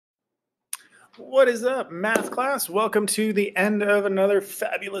What is up, math class? Welcome to the end of another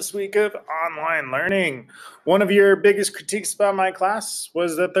fabulous week of online learning. One of your biggest critiques about my class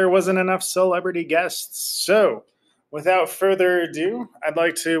was that there wasn't enough celebrity guests. So, without further ado, I'd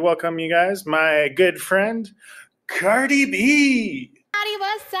like to welcome you guys, my good friend, Cardi B. Cardi,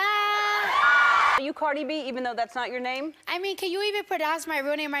 what's up? Are you Cardi B, even though that's not your name? I mean, can you even pronounce my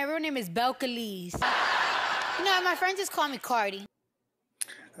real name? My real name is Belcalis. You know, my friends just call me Cardi.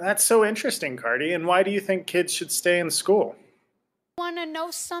 That's so interesting, Cardi. And why do you think kids should stay in school? Want to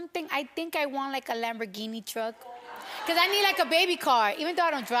know something? I think I want like a Lamborghini truck. Because I need like a baby car, even though I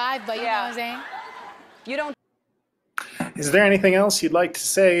don't drive, but you know what I'm saying? You don't. Is there anything else you'd like to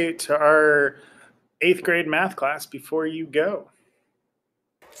say to our 8th grade math class before you go?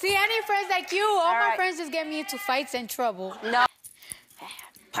 See, I need friends like you. All my right. friends just get me into fights and trouble. No.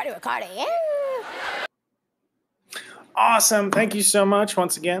 Party with Cardi, yeah. Awesome. Thank you so much.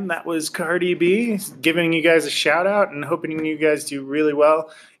 Once again, that was Cardi B giving you guys a shout out and hoping you guys do really well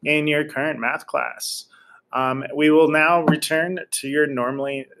in your current math class. We will now return to your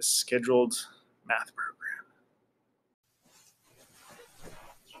normally scheduled math program.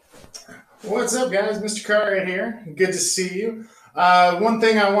 What's up, guys? Mr. Carr right here. Good to see you. One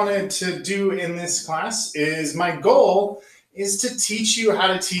thing I wanted to do in this class is my goal is to teach you how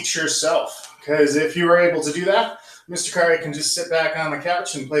to teach yourself. Because if you were able to do that, Mr. Carr can just sit back on the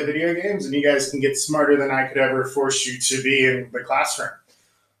couch and play video games, and you guys can get smarter than I could ever force you to be in the classroom.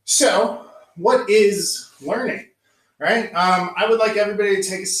 So, what is learning, right? I would like everybody to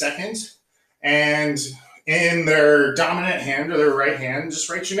take a second and in their dominant hand or their right hand, just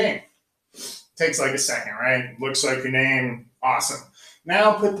write your name. Takes like a second, right? Looks like your name. Awesome.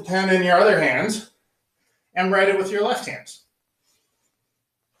 Now put the pen in your other hand and write it with your left hand.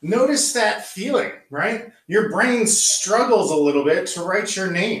 Notice that feeling, right? Your brain struggles a little bit to write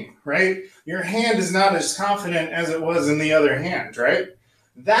your name, right? Your hand is not as confident as it was in the other hand, right?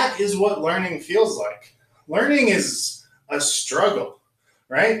 That is what learning feels like. Learning is a struggle,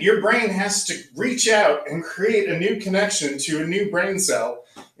 right? Your brain has to reach out and create a new connection to a new brain cell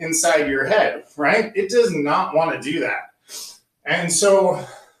inside your head, right? It does not want to do that. And so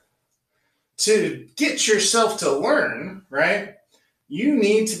to get yourself to learn, right, you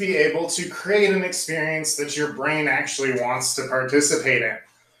need to be able to create an experience that your brain actually wants to participate in,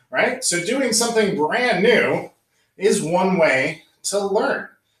 right? So doing something brand new is one way to learn.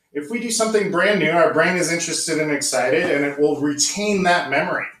 If we do something brand new, our brain is interested and excited, and it will retain that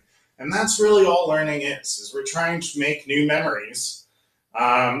memory. And that's really all learning is we're trying to make new memories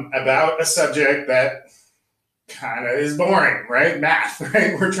about a subject that kind of is boring, right? Math,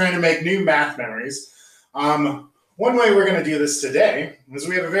 right? We're trying to make new math memories. One way we're going to do this today is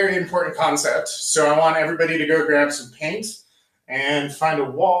we have a very important concept. So I want everybody to go grab some paint and find a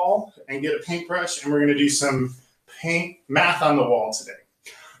wall and get a paintbrush, and we're going to do some paint math on the wall today.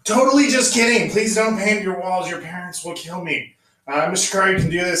 Totally just kidding. Please don't paint your walls. Your parents will kill me. Mr. Carr, you can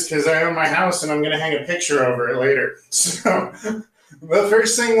do this because I own my house and I'm going to hang a picture over it later. So the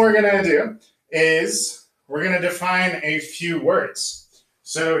first thing we're going to do is we're going to define a few words.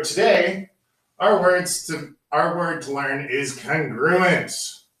 So today, our word to learn is congruent.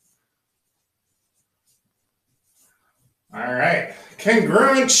 All right,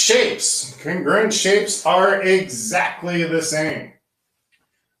 congruent shapes. Congruent shapes are exactly the same.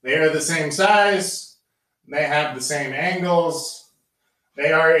 They are the same size. They have the same angles.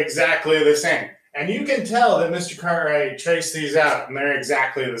 They are exactly the same. And you can tell that Mr. Cartwright traced these out, and they're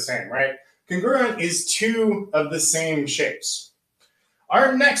exactly the same, right? Congruent is two of the same shapes.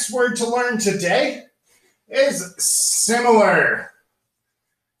 Our next word to learn today is similar.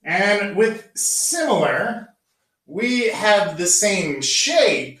 And with similar, we have the same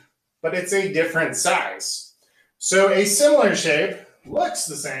shape, but it's a different size. So a similar shape looks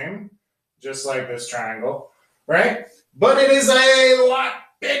the same, just like this triangle, right? But it is a lot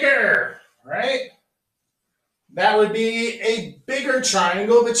bigger, right? That would be a bigger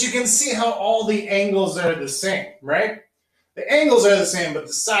triangle, but you can see how all the angles are the same, right? The angles are the same, but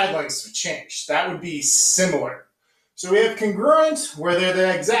the side lengths have changed. That would be similar. So we have congruent, where they're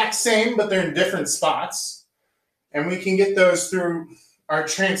the exact same, but they're in different spots. And we can get those through our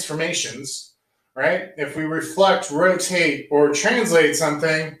transformations, right? If we reflect, rotate, or translate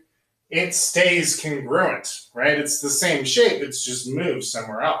something, it stays congruent, right? It's the same shape, it's just moved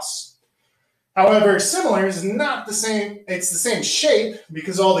somewhere else. However, similar is not the same. It's the same shape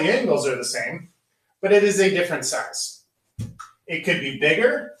because all the angles are the same, but it is a different size. It could be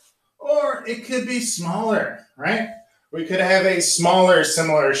bigger or it could be smaller, right? We could have a smaller,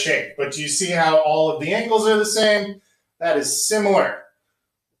 similar shape, but do you see how all of the angles are the same? That is similar.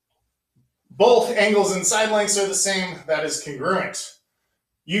 both angles and side lengths are the same, that is congruent.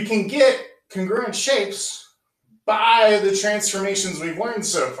 You can get congruent shapes by the transformations we've learned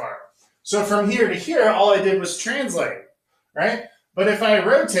so far. So from here to here, all I did was translate, right? But if I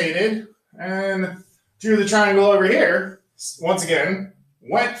rotated and drew the triangle over here, once again,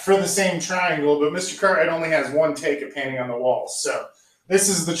 went for the same triangle, but Mr. Cartwright only has one take of painting on the walls. So this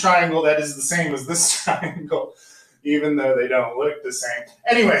is the triangle that is the same as this triangle, even though they don't look the same.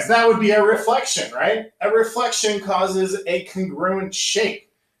 Anyways, that would be a reflection, right? A reflection causes a congruent shape.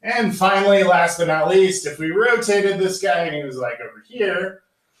 And finally, last but not least, if we rotated this guy and he was like over here,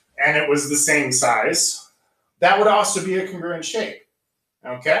 and it was the same size, that would also be a congruent shape,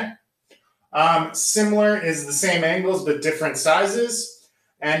 okay? Similar is the same angles, but different sizes.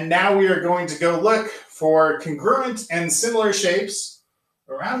 And now we are going to go look for congruent and similar shapes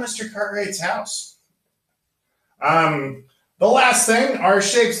around Mr. Cartwright's house. The last thing are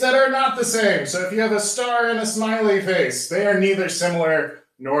shapes that are not the same. So if you have a star and a smiley face, they are neither similar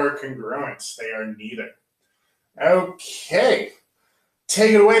nor congruent. They are neither. Okay.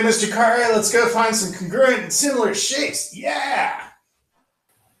 Take it away, Mr. Cartwright. Let's go find some congruent and similar shapes. Yeah!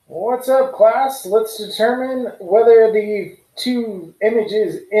 What's up, class? Let's determine whether the two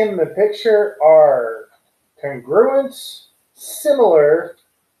images in the picture are congruent, similar,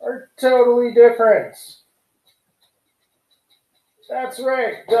 or totally different. That's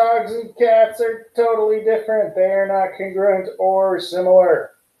right, dogs and cats are totally different. They are not congruent or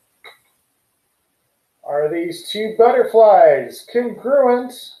similar. Are these two butterflies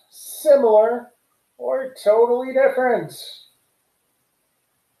congruent, similar, or totally different?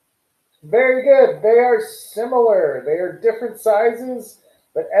 Very good. They are similar. They are different sizes,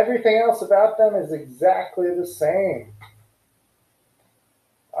 but everything else about them is exactly the same.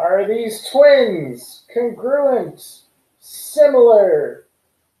 Are these twins congruent, similar,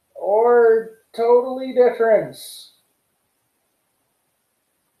 or totally different?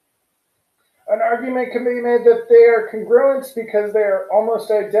 An argument can be made that they are congruent because they are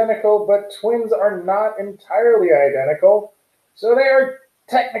almost identical, but twins are not entirely identical, so they are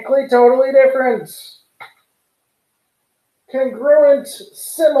technically totally different. Congruent,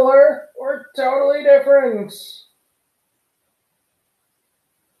 similar, or totally different?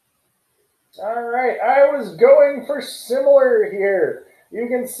 All right, I was going for similar here. You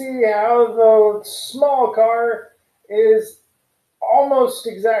can see how the small car is almost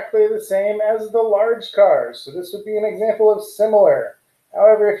exactly the same as the large car. So this would be an example of similar.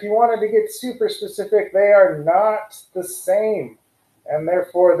 However, if you wanted to get super specific, they are not the same. And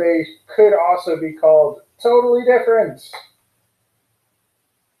therefore, they could also be called totally different.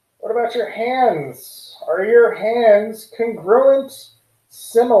 What about your hands? Are your hands congruent,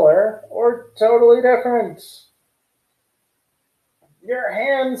 similar, or totally different? Your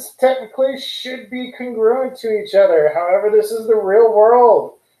hands technically should be congruent to each other. However, this is the real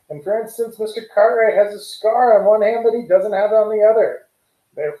world. And for instance, Mr. Cartwright has a scar on one hand that he doesn't have on the other.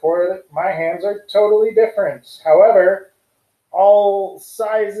 Therefore, my hands are totally different. However, all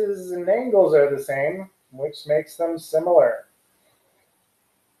sizes and angles are the same, which makes them similar.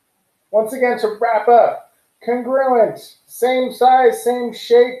 Once again, to wrap up, congruent, same size, same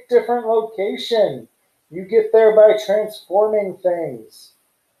shape, different location. You get there by transforming things.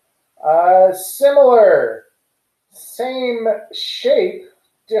 Similar, same shape,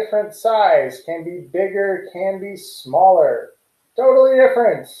 different size. Can be bigger, can be smaller. Totally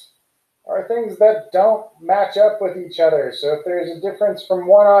different are things that don't match up with each other. So if there's a difference from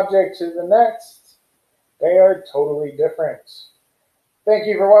one object to the next, they are totally different. Thank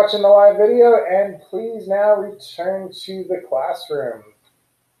you for watching the live video, and please now return to the classroom.